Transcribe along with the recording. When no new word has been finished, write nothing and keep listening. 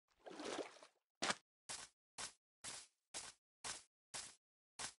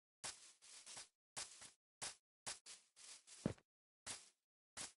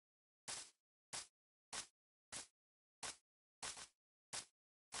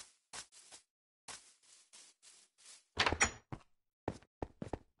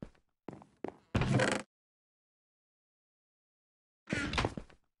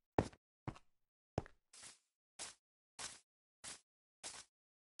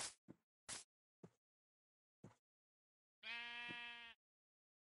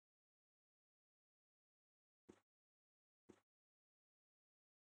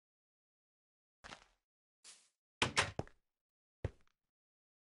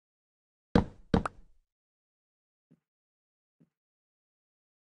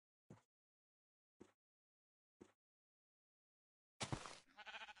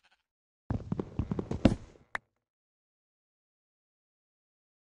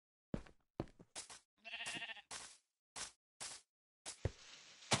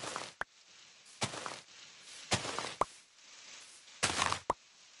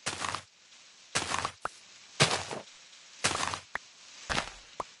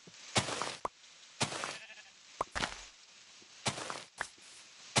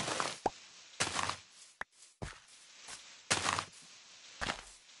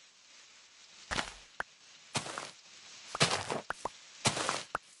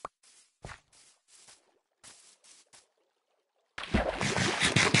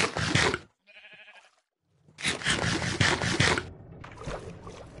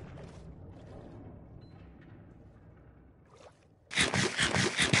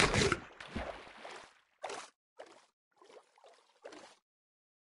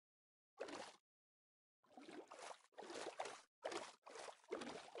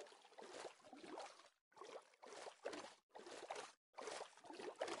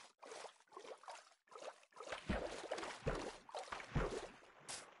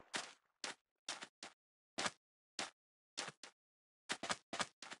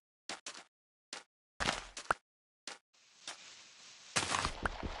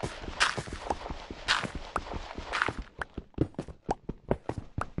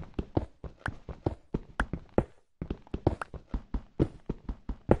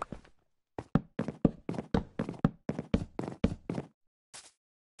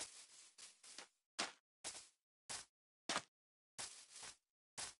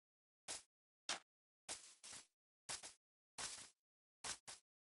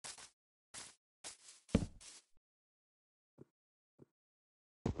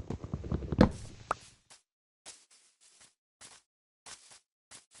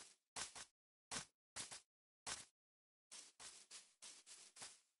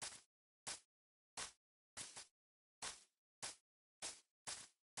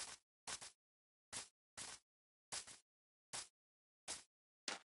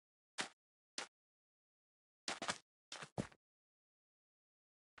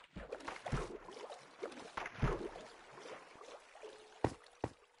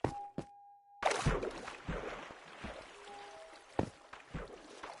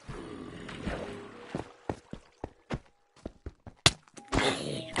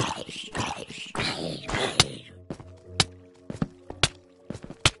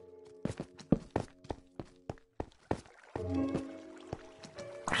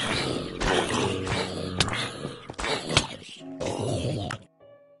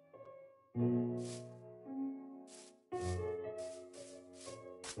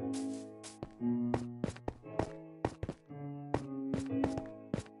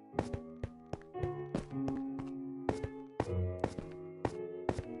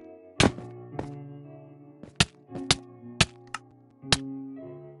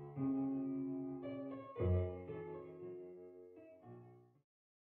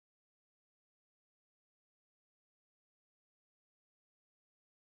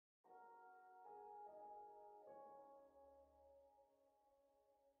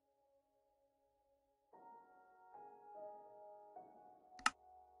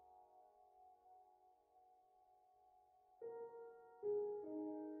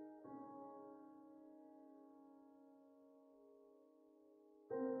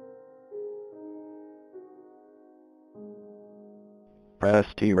Press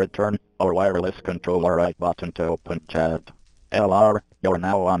T return or wireless controller right button to open chat. LR, you're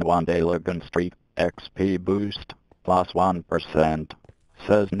now on 1-day Logan Street. XP boost, plus 1%.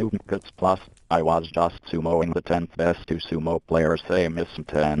 Says Nunkets plus, I was just sumoing the 10th best to sumo player same is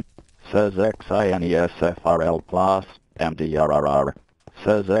 10. Says XINESFRL plus, MDRRR.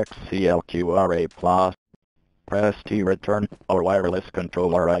 Says XCLQRA plus. Press T return or wireless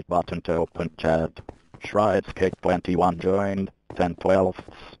controller right button to open chat. Shrides Kick 21 joined, 10/12.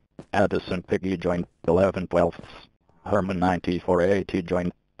 Addison Piggy joined, 11/12. Herman 9480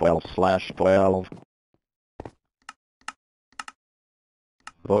 joined, 12/12.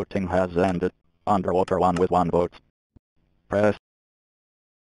 Voting has ended. Underwater 1 with 1 vote. Press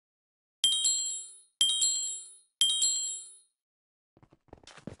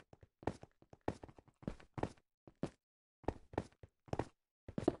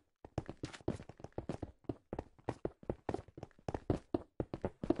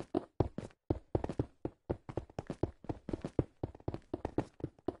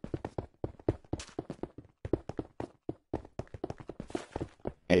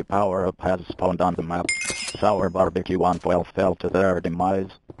A power-up has spawned on the map. Sour Barbecue 112 fell to their demise.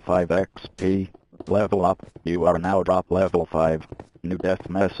 5 XP. Level up. You are now drop level 5. New death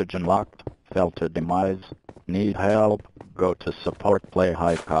message unlocked. Fell to demise. Need help? Go to support play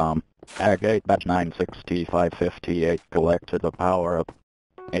Hive.com. Agate badge 96558 collected a power-up.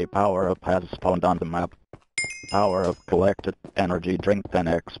 A power-up has spawned on the map. Power-up collected. Energy drink 10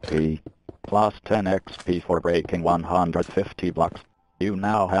 XP. Plus 10 XP for breaking 150 blocks. You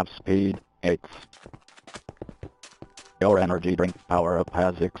now have speed 8. Your energy drink power-up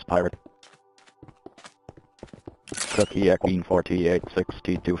has expired. Cookie Queen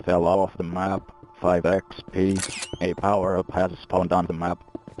 4862 fell off the map. 5 XP. A power-up has spawned on the map.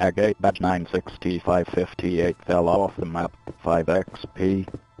 Agate badge 96558 fell off the map. 5 XP.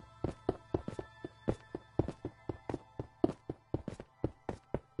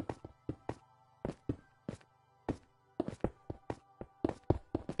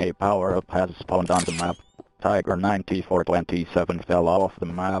 A power-up has spawned on the map. Tiger 9427 fell off the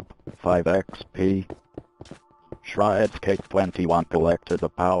map. 5 XP. Shrides Cake 21 collected a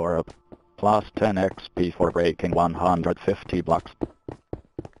power-up. Plus 10 XP for breaking 150 blocks.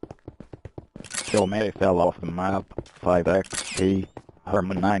 Kilmay fell off the map. 5 XP.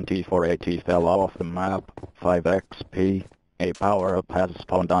 Herman 9480 fell off the map. 5 XP. A power-up has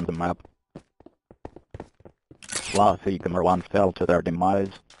spawned on the map. Slothy Gamer 1 fell to their demise.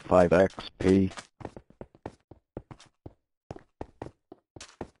 5 XP.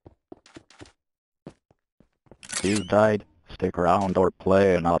 You died. Stick around or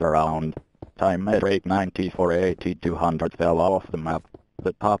play another round. Time rate 9480 200 fell off the map.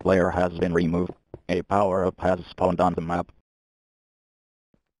 The top layer has been removed. A power-up has spawned on the map.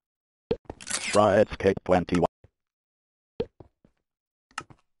 Shrides Cake 21.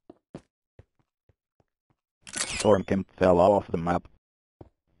 Stormkimp fell off the map.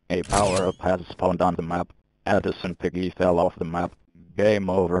 A power-up has spawned on the map. Addison Piggy fell off the map. Game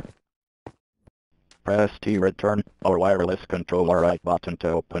over. Press T return or wireless controller right button to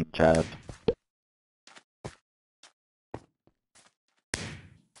open chat.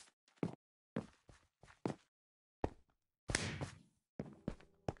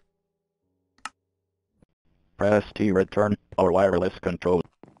 Press T return or wireless controller.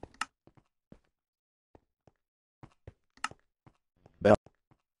 Bell.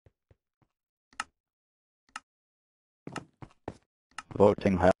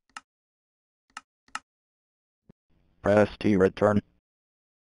 Voting has. Press T return.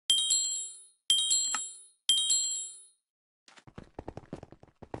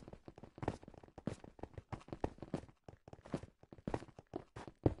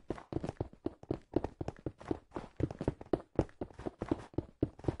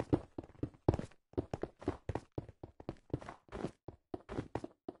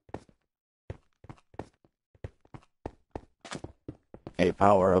 A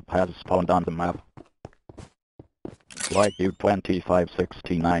power-up has spawned on the map. Like you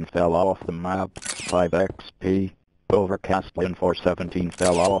 2569 fell off the map, 5 XP. Overcast Lin 417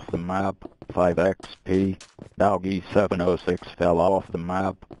 fell off the map, 5 XP. Doggy 706 fell off the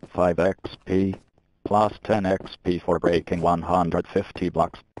map, 5 XP. Plus 10 XP for breaking 150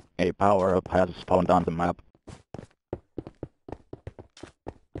 blocks. A power-up has spawned on the map.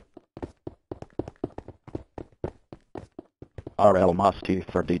 RL Musty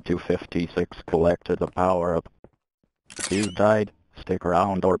 3256 collected the power-up. You died, stick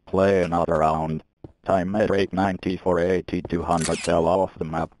around or play another round. Time at rate 9480 200 fell off the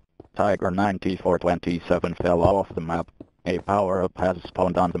map. Tiger 9427 fell off the map. A power-up has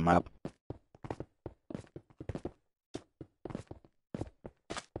spawned on the map.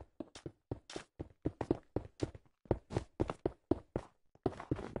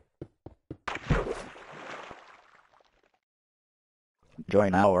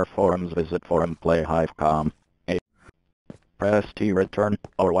 Join our forums, visit forum playhive.com. Press T return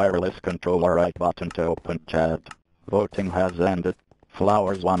or wireless controller right button to open chat. Voting has ended.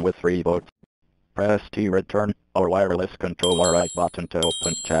 Flowers won with 3 votes. Press T return or wireless controller right button to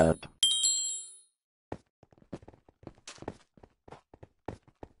open chat.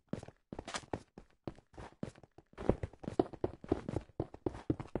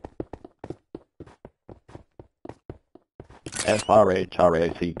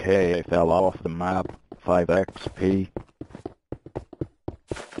 FRHRACK fell off the map, 5 XP.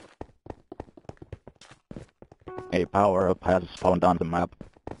 A power-up has spawned on the map.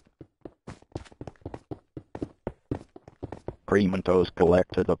 Cream and Toast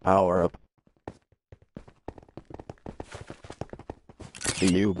collected a power-up.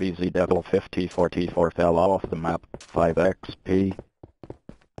 The UBZ Devil 5044 fell off the map, 5 XP.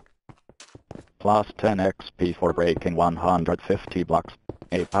 Plus 10 XP for breaking 150 blocks.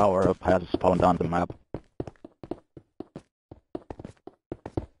 A power-up has spawned on the map.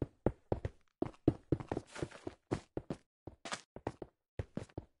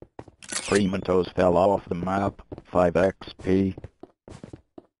 Cream and Toast fell off the map, 5 XP.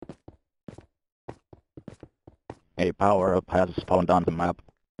 A power-up has spawned on the map.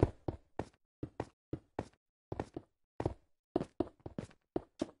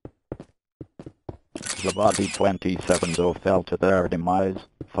 Zavadi 27 fell to their demise,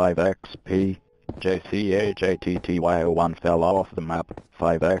 5 XP. JCHATTY01 fell off the map,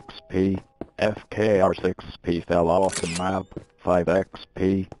 5 XP. FKR6P fell off the map, 5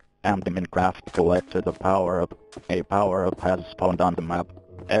 XP. And Minecraft collected a power-up. A power-up has spawned on the map.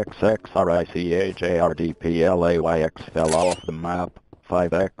 XXRICHARDPLAYX fell off the map,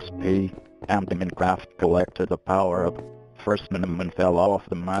 5 XP. And Minecraft collected a power-up. First Minimum fell off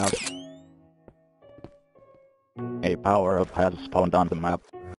the map. A power-up has spawned on the map.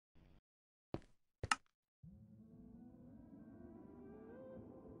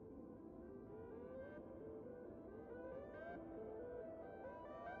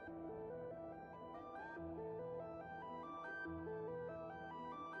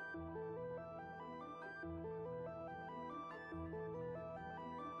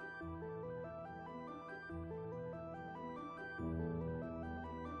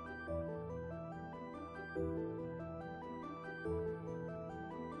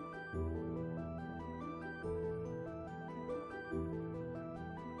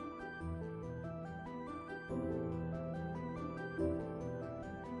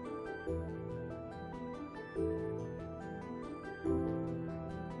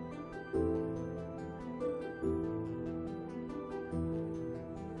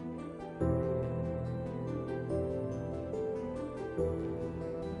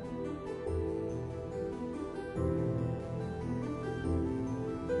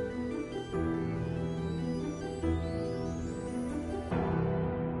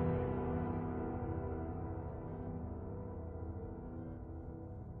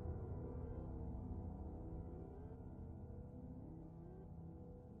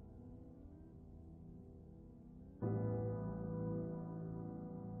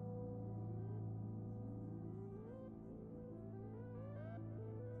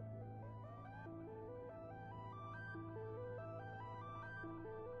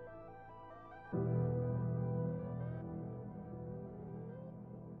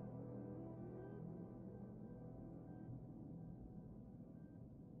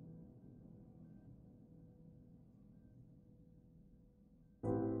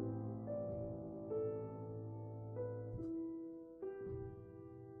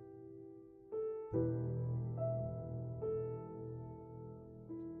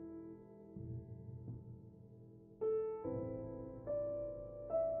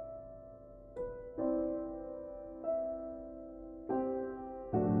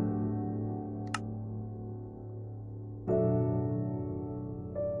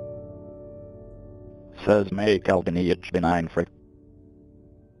 Says make Albany benign frick.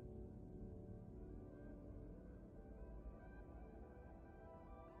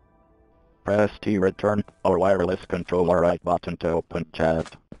 Press T return or wireless controller right button to open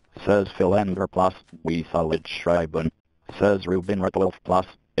chat. Says Philander plus, we solid schreiben. Says Ruben Rat12 plus,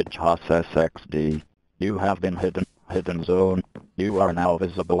 ich hasse SXD. You have been hidden zone. You are now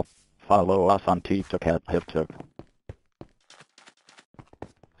visible. Follow us on TikTok at HipTok.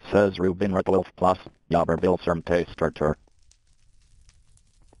 Says Ruben Rat12 plus, Jabber Bilserm Taster.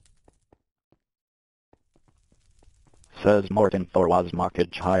 Says Morten Thor was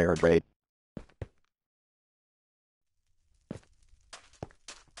mockage higher grade.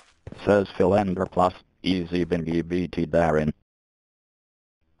 Says Philander plus, easy bingy BT Darren.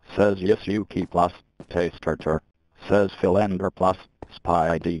 Says yes Yuki plus, Taster. Says Philander plus,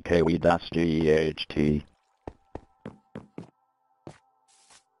 Spy DKW das GEHT.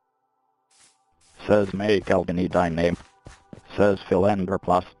 Says make Albany name. Says Philander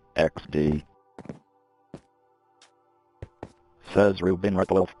plus, XD. Says Ruben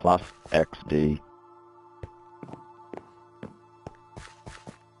Rat12 plus, XD.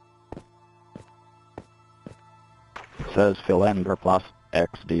 Says Philander plus,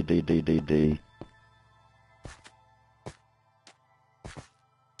 XDDDDD.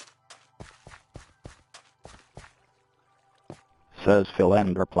 Says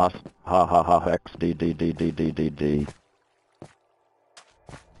Philander plus, ha ha ha XDDDDDD.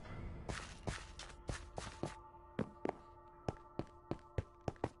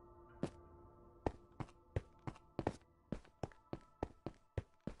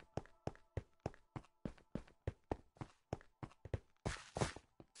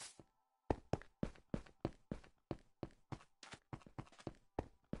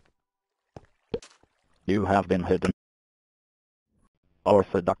 You have been hidden.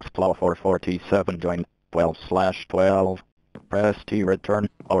 Orthodox Plow 447 join 12/12. Press T return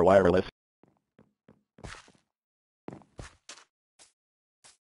or wireless.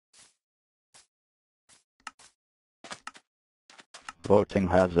 Voting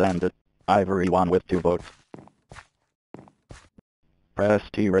has ended. Ivory won with 2 votes. Press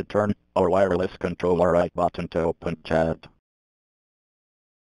T return or wireless controller right button to open chat.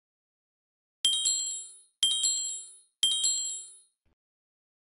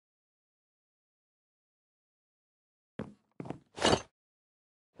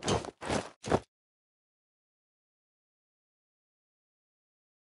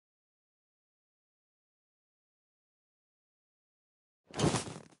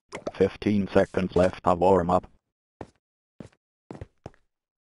 "15 seconds left to warm up.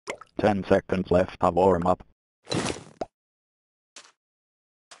 10 seconds left to warm up.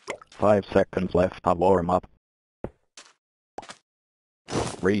 5 seconds left to warm up.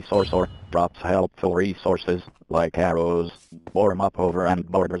 Resource or drops helpful resources like arrows. Warm up over and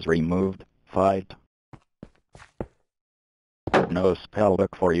borders removed. Fight. No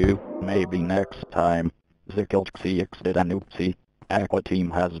spellbook for you, maybe next time. Zikilxix did an oopsie. Aqua team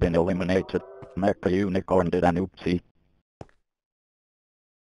has been eliminated. Mecha Unicorn did an oopsie.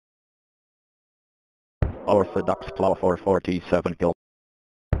 Orthodox Claw 447 kill.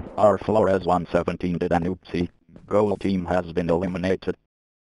 R Flores 117 did an oopsie. Gold team has been eliminated.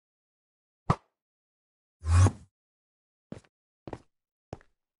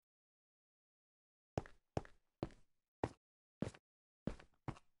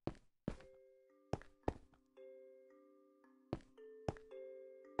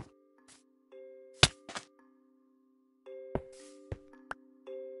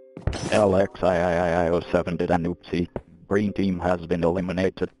 LXIII07 did an oopsie. Green team has been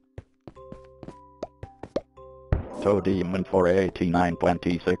eliminated. Toe Demon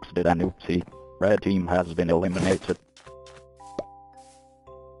 48926 did an oopsie. Red team has been eliminated.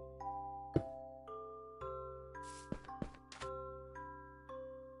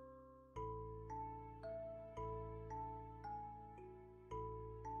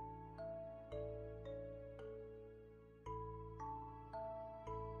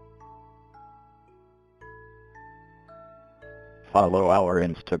 Follow our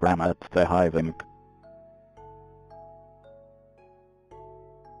Instagram at TheHiveInc.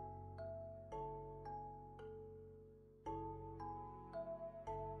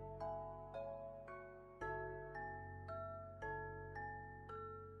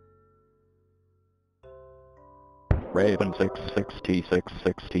 Raven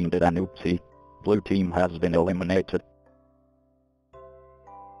 66616 did an oopsie. Blue team has been eliminated.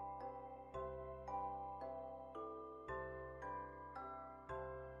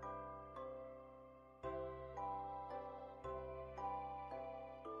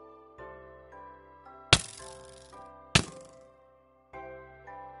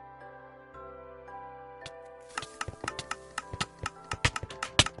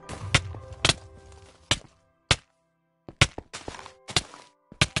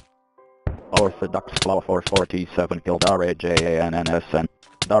 Orthodox Claw 447 killed RAJANNSN.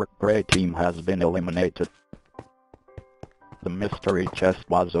 Dark Grey team has been eliminated. The mystery chest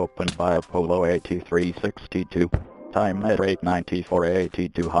was opened by Apollo 8362. Time at 894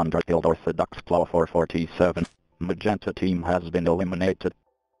 8200 killed Orthodox Claw 447. Magenta team has been eliminated.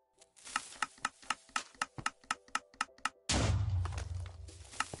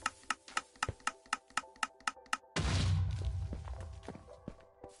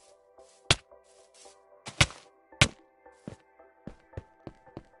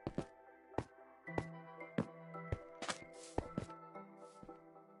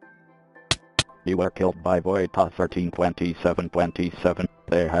 You were killed by Voita 132727.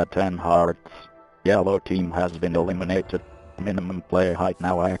 They had 10 hearts. Yellow team has been eliminated. Minimum play height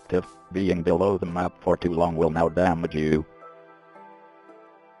now active. Being below the map for too long will now damage you.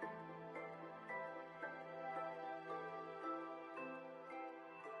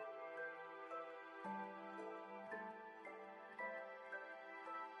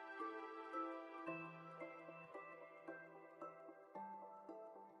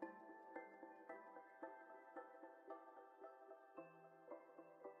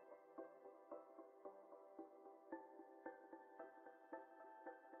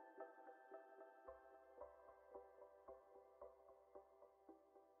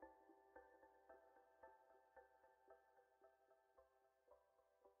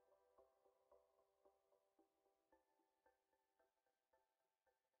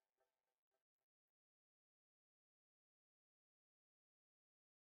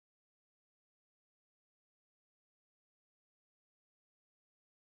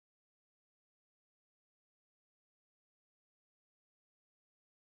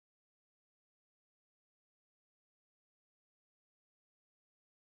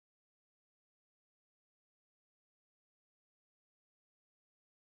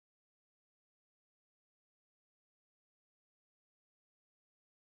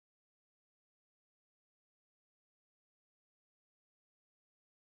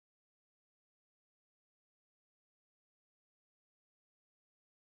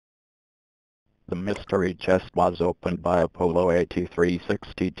 The mystery chest was opened by Apollo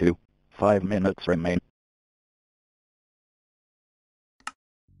 8362. 5 minutes remain.